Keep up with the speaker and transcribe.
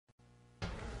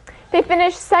They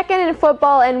finished second in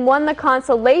football and won the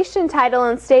consolation title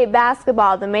in state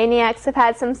basketball. The Maniacs have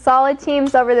had some solid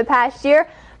teams over the past year,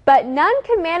 but none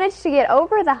could manage to get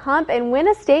over the hump and win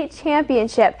a state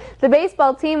championship. The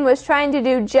baseball team was trying to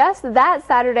do just that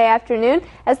Saturday afternoon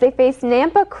as they faced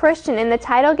Nampa Christian in the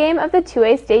title game of the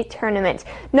 2A state tournament.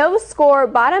 No score,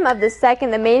 bottom of the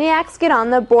second, the Maniacs get on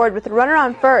the board with a runner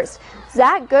on first.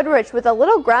 Zach Goodrich with a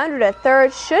little grounder to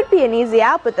third, should be an easy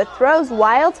out, but the throw's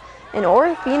wild, and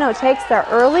Orofino takes their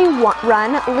early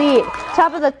run lead.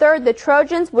 Top of the third, the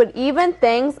Trojans would even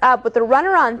things up with the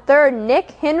runner on third.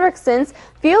 Nick Hendrickson's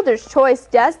fielder's choice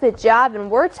does the job,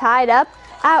 and we're tied up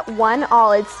at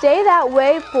 1-all. It'd stay that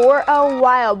way for a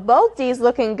while. Both D's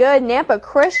looking good. Nampa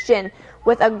Christian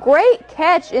with a great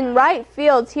catch in right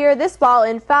field here. This ball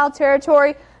in foul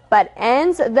territory, but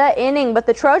ends the inning. But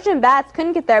the Trojan bats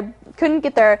couldn't get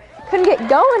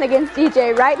going against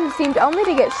DJ Wright, who seemed only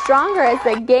to get stronger as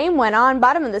the game went on.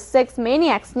 Bottom of the sixth,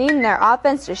 Maniacs needing their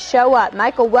offense to show up.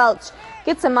 Michael Welch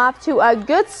gets him off to a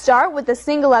good start with a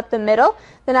single up the middle.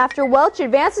 Then after Welch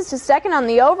advances to second on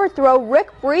the overthrow, Rick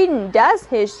Breeden does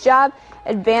his job,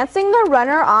 advancing the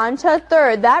runner on to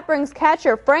third. That brings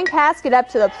catcher Frank Haskett up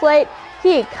to the plate.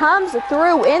 He comes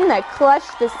through in the clutch.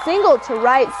 The single to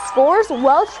right scores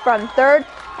Welch from third,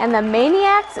 and the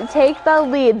Maniacs take the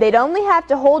lead. They'd only have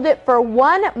to hold it for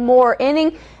one more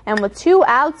inning, and with 2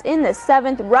 outs in the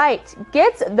seventh, Wright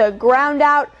gets the ground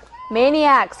out.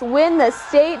 Maniacs win the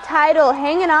state title,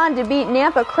 hanging on to beat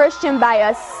Nampa Christian by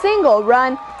a single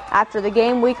run. After the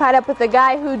game, we caught up with the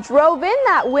guy who drove in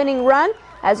that winning run,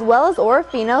 as well as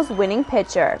Orofino's winning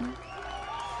pitcher.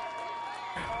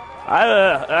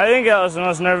 I think I was the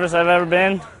most nervous I've ever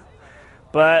been,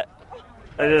 but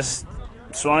I just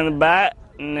swung the bat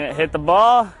and it hit the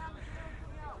ball,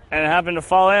 and it happened to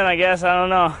fall in, I guess. I don't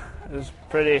know. It was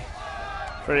pretty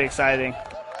exciting.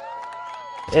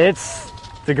 It's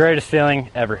the greatest feeling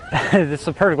ever. It's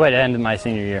the perfect way to end my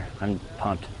senior year. I'm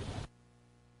pumped.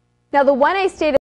 Now the 1A state